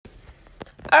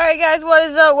Alright guys, what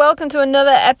is up? Welcome to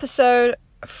another episode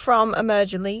from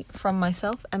Emergently, from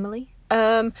myself, Emily.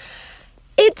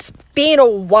 It's been a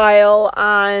while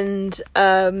and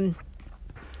it's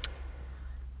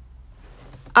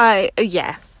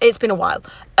been a while.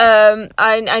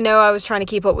 I know I was trying to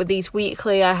keep up with these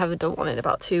weekly. I haven't done one in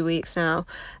about 2 weeks now.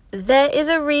 There is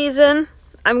a reason.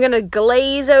 I'm going to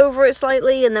glaze over it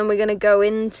slightly and then we're going to go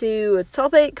into a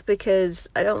topic because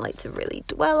I don't like to really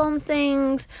dwell on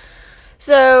things.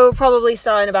 So probably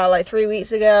starting about 3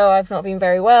 weeks ago, I've not been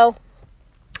very well,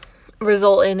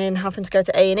 resulting in having to go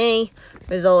to A&E,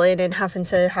 resulting in having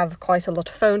to have quite a lot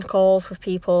of phone calls with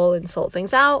people and sort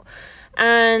things out.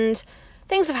 And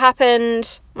things have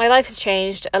happened. My life has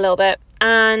changed a little bit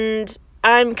and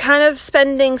I'm kind of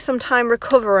spending some time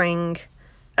recovering,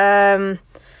 and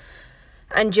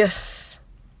just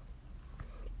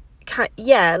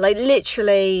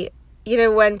literally, you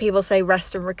know, when people say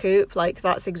rest and recoup,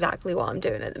 that's exactly what I'm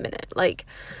doing at the minute.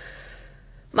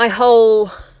 My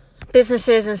whole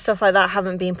businesses and stuff like that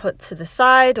haven't been put to the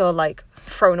side or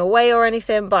thrown away or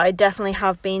anything, but I definitely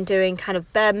have been doing kind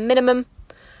of bare minimum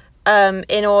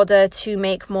in order to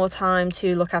make more time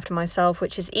to look after myself,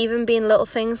 which has even been little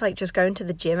things like just going to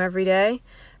the gym every day,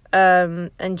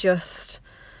 and just,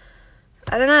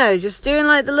 I don't know, just doing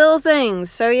the little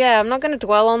things. So yeah, I'm not going to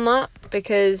dwell on that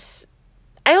because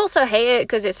I also hate it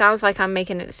because it sounds like I'm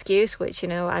making an excuse, which,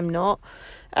 I'm not.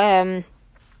 I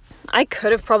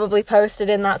could have probably posted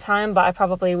in that time, but I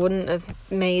probably wouldn't have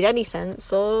made any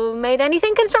sense or made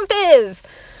anything constructive.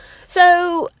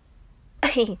 So,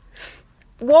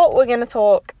 what we're going to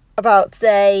talk about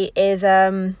today is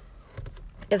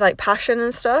passion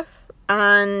and stuff.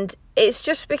 And it's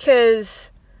just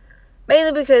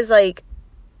mainly because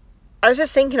I was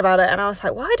just thinking about it and I was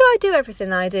like, why do I do everything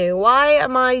that I do? Why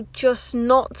am I just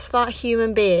not that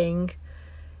human being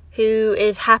who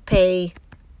is happy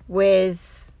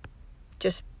with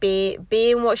just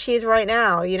being what she is right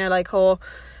now, or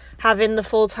having the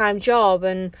full-time job?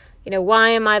 And, why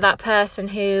am I that person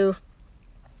who,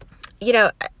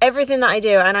 everything that I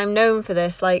do, and I'm known for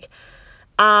this,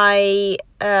 I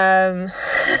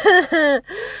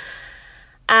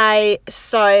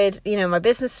started, my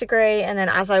business degree, and then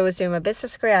as I was doing my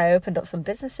business degree, I opened up some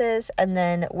businesses, and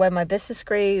then when my business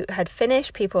degree had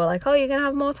finished, people were like, oh, you're going to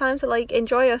have more time to,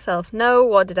 enjoy yourself. No,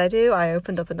 what did I do? I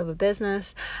opened up another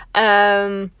business.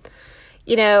 I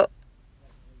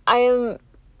am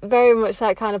very much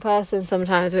that kind of person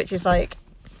sometimes, which is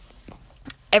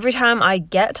every time I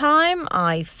get time,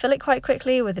 I fill it quite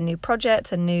quickly with a new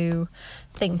project, a new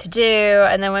thing to do.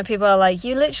 And then when people are like,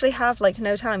 you literally have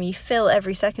no time, you fill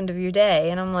every second of your day.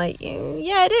 And I'm like,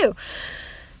 yeah, I do.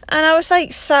 And I was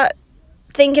sat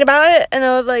thinking about it and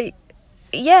I was like,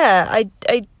 yeah, I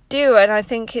do. And I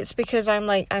think it's because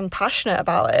I'm passionate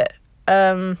about it.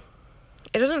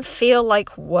 It doesn't feel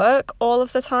like work all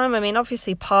of the time. I mean,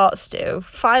 obviously parts do.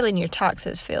 Filing your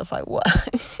taxes feels like work.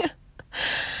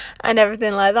 And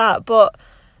everything like that, but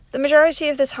the majority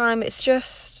of the time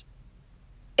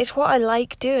it's what I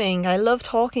like doing. I love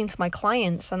talking to my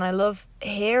clients and I love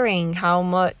hearing how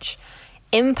much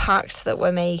impact that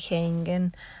we're making.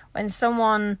 And when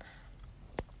someone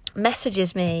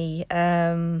messages me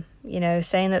saying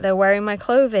that they're wearing my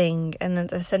clothing and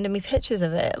that they're sending me pictures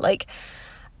of it,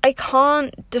 I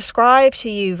can't describe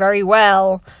to you very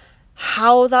well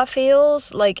how that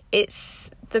feels.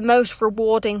 It's the most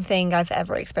rewarding thing I've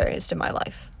ever experienced in my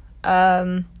life.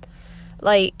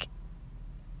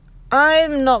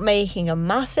 I'm not making a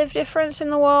massive difference in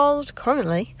the world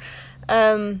currently,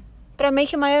 but I'm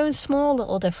making my own small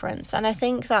little difference. And I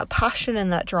think that passion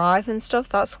and that drive and stuff,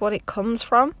 that's what it comes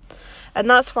from. And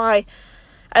that's why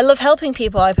I love helping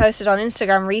people. I posted on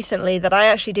Instagram recently that I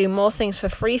actually do more things for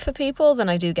free for people than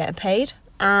I do getting paid.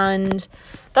 And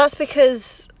that's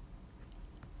because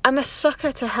I'm a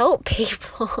sucker to help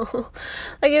people.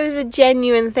 It was a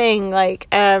genuine thing.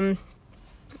 I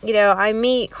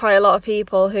meet quite a lot of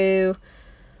people who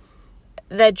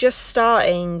they're just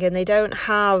starting and they don't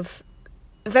have,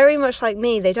 very much like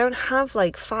me, they don't have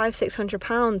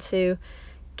 £500-600 to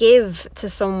give to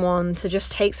someone to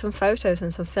just take some photos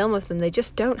and some film of them. They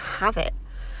just don't have it.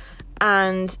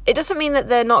 And it doesn't mean that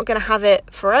they're not going to have it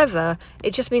forever.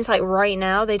 It just means right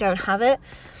now they don't have it.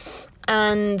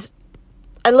 And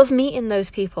I love meeting those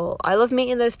people. I love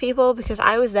meeting those people because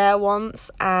I was there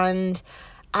once and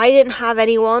I didn't have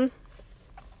anyone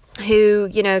who,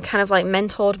 kind of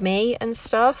mentored me and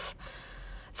stuff.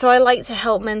 So I like to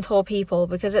help mentor people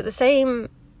because at the same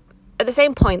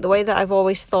point, the way that I've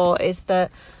always thought is that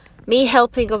me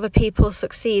helping other people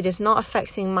succeed is not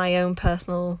affecting my own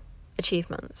personal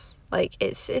achievements.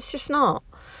 It's just not.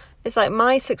 It's like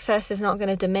my success is not going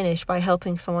to diminish by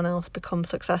helping someone else become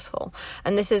successful.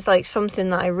 And this is like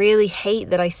something that I really hate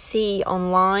that I see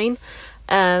online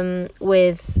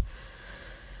with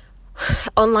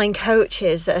online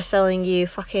coaches that are selling you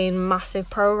fucking massive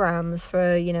programs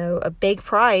for, you know, a big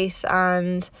price.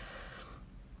 And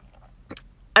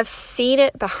I've seen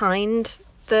it behind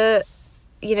the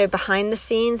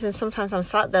scenes, and sometimes I'm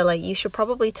sat there like, you should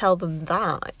probably tell them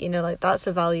that, you know, like that's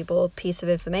a valuable piece of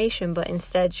information, but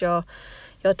instead you're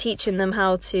teaching them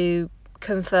how to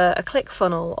convert a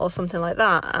ClickFunnels or something like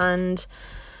that,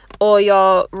 or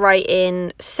you're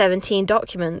writing 17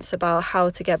 documents about how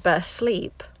to get better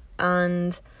sleep,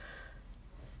 and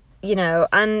you know,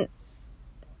 and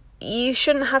you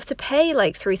shouldn't have to pay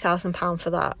like £3,000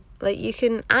 for that. Like, you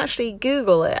can actually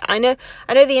Google it. I know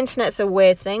the internet's a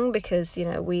weird thing because, you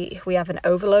know, we have an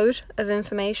overload of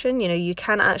information. You know, you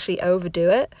can actually overdo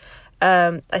it.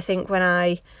 I think when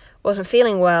I wasn't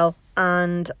feeling well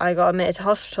and I got admitted to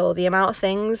hospital, the amount of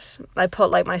things I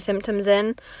put like my symptoms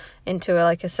into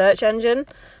a search engine,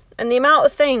 and the amount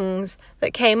of things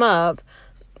that came up,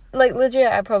 like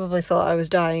legit, I probably thought I was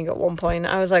dying at one point.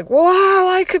 I was like, wow,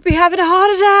 I could be having a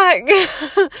heart attack.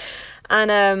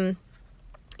 And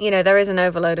you know, there is an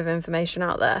overload of information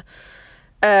out there.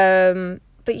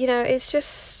 But, you know, it's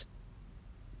just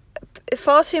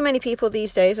far too many people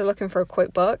these days are looking for a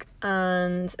quick buck.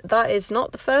 And that is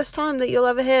not the first time that you'll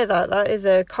ever hear that. That is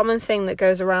a common thing that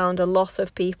goes around a lot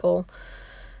of people.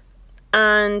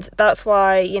 And that's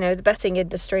why, you know, the betting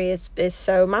industry is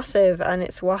so massive. And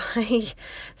it's why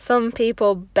some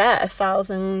people bet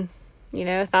 £1,000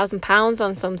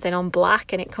 on something on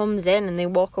black, and it comes in and they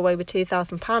walk away with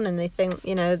 £2,000 and they think,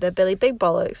 you know, they're Billy Big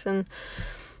Bollocks. And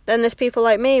then there's people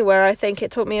like me where I think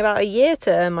it took me about a year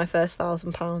to earn my first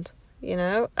 £1,000, you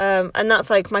know, and that's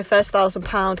like my first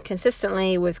 £1,000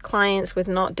 consistently with clients, with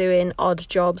not doing odd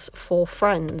jobs for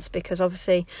friends, because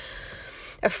obviously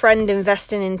a friend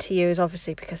investing into you is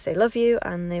obviously because they love you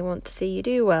and they want to see you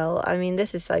do well. I mean,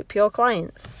 this is like pure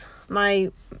clients.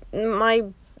 My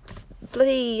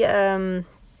bloody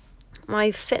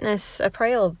my fitness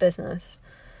apparel business,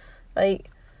 like,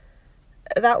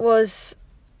 that was,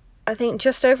 I think,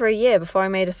 just over a year before I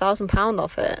made £1,000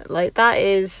 off it. Like, that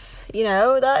is, you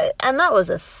know, that was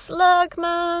a slug,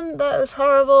 man. That was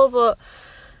horrible, but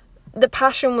the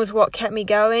passion was what kept me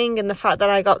going, and the fact that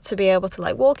I got to be able to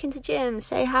like walk into gyms,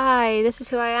 say hi, this is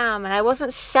who I am, and I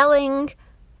wasn't selling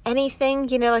anything,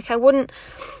 you know, like I wouldn't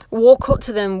walk up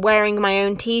to them wearing my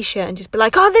own t-shirt and just be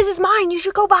like, oh, this is mine, you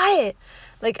should go buy it.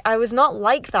 Like, I was not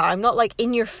like that. I'm not like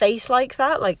in your face like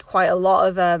that, like quite a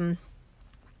lot of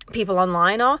people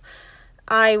online are.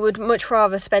 I would much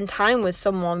rather spend time with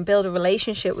someone, build a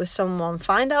relationship with someone,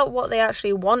 find out what they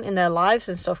actually want in their lives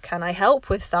and stuff. Can I help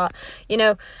with that? You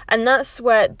know, and that's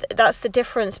the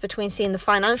difference between seeing the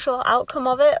financial outcome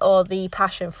of it or the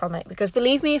passion from it. Because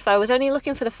believe me, if I was only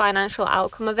looking for the financial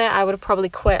outcome of it, I would have probably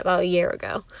quit about a year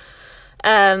ago.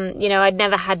 You know, I'd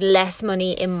never had less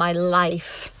money in my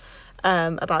life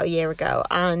about a year ago.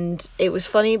 And it was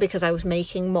funny because I was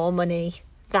making more money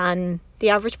than the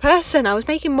average person. I was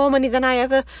making more money than I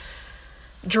ever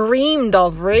dreamed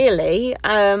of, really.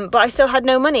 But I still had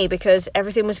no money because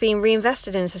everything was being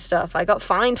reinvested into stuff. I got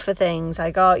fined for things.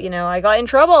 I got in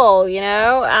trouble, you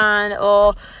know,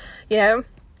 or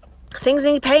things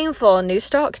need paying for. New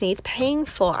stock needs paying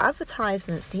for.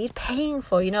 Advertisements need paying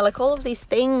for. You know, like all of these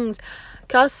things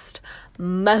cost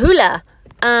mahula.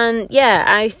 And yeah,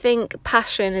 I think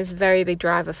passion is a very big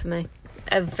driver for me.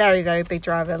 A very, very big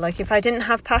driver. Like, if I didn't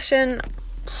have passion,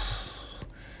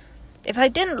 if I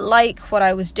didn't like what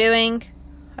I was doing,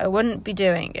 I wouldn't be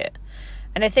doing it.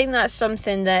 And I think that's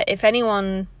something that if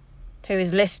anyone who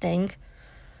is listening,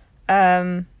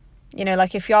 you know,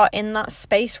 like if you're in that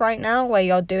space right now where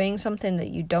you're doing something that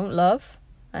you don't love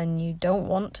and you don't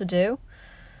want to do,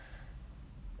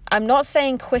 I'm not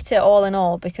saying quit it all in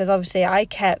all, because obviously I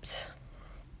did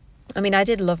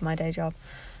love my day job.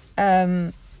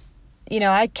 You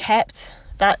know, I kept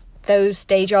those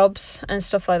day jobs and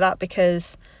stuff like that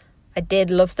because I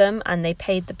did love them and they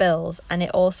paid the bills, and it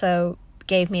also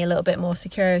gave me a little bit more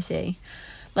security.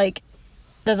 Like,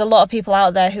 there's a lot of people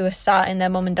out there who are sat in their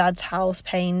mum and dad's house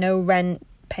paying no rent,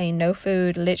 paying no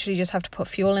food, literally just have to put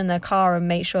fuel in their car and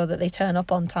make sure that they turn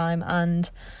up on time. And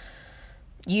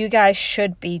you guys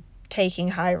should be taking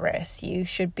high risks. You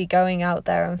should be going out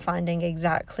there and finding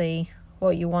exactly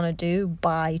what you want to do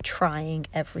by trying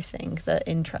everything that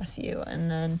interests you,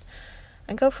 and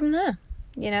go from there,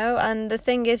 you know. And the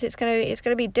thing is, it's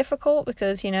gonna be difficult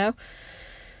because, you know,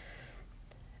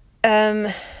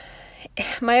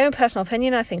 my own personal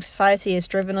opinion, I think society has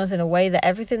driven us in a way that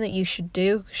everything that you should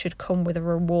do should come with a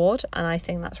reward, and I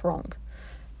think that's wrong.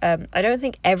 I don't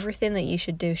think everything that you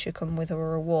should do should come with a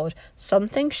reward.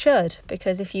 Something should,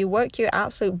 because if you work your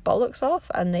absolute bollocks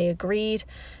off and they agreed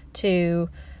to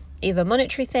either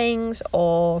monetary things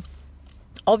or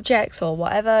objects or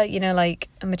whatever, you know, like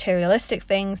materialistic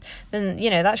things, then, you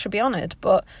know, that should be honoured.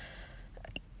 But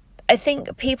I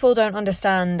think people don't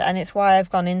understand, and it's why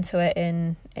I've gone into it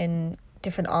in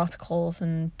different articles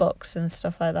and books and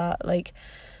stuff like that. Like,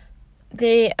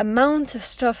 the amount of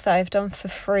stuff that I've done for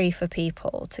free for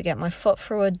people to get my foot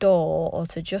through a door, or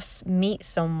to just meet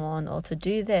someone, or to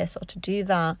do this or to do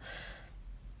that,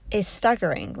 is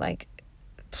staggering. Like,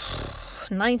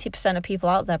 90% of people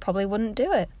out there probably wouldn't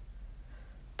do it.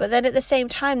 But then at the same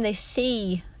time, they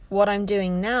see what I'm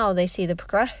doing now. They see the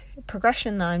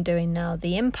progression that I'm doing now,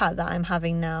 the impact that I'm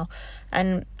having now,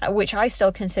 and which I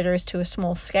still consider is to a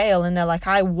small scale. And they're like,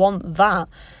 I want that.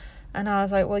 And I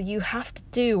was like, well, you have to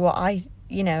do what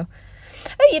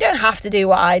you don't have to do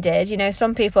what I did. You know,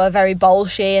 some people are very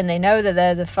bolshy and they know that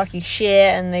they're the fucking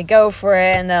shit and they go for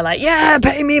it and they're like, yeah,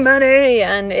 pay me money.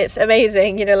 And it's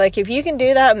amazing. You know, like, if you can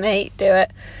do that, mate, do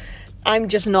it. I'm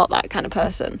just not that kind of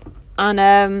person.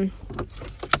 And,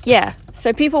 yeah.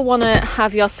 So people want to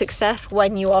have your success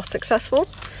when you are successful.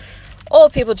 Or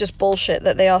people just bullshit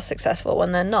that they are successful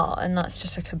when they're not. And that's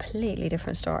just a completely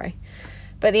different story.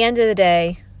 But at the end of the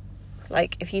day,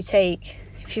 like, if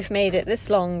you've made it this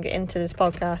long into this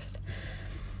podcast,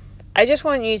 I just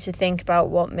want you to think about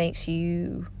what makes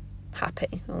you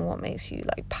happy and what makes you,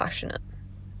 like, passionate,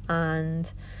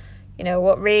 and, you know,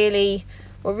 what really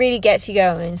gets you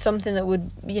going. Something that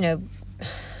would, you know,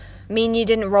 mean you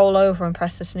didn't roll over and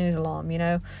press the snooze alarm, you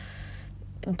know.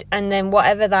 And then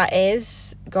whatever that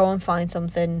is, go and find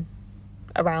something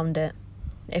around it.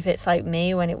 If it's like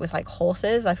me, when it was like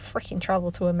horses, I freaking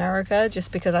traveled to America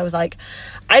just because I was like,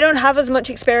 I don't have as much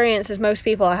experience as most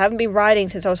people. I haven't been riding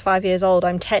since I was 5 years old.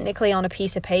 I'm technically, on a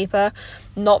piece of paper,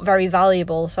 not very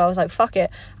valuable. So I was like, fuck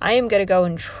it. I am going to go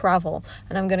and travel,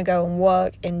 and I'm going to go and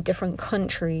work in different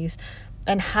countries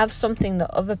and have something that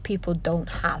other people don't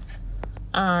have.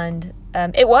 And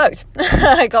it worked.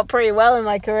 I got pretty well in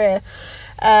my career.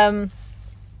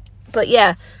 But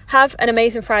yeah, have an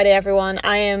amazing Friday, everyone.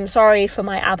 I am sorry for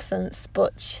my absence,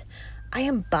 but I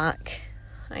am back.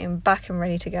 I am back and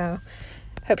ready to go.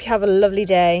 Hope you have a lovely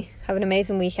day. Have an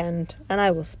amazing weekend. And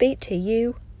I will speak to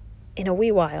you in a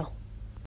wee while.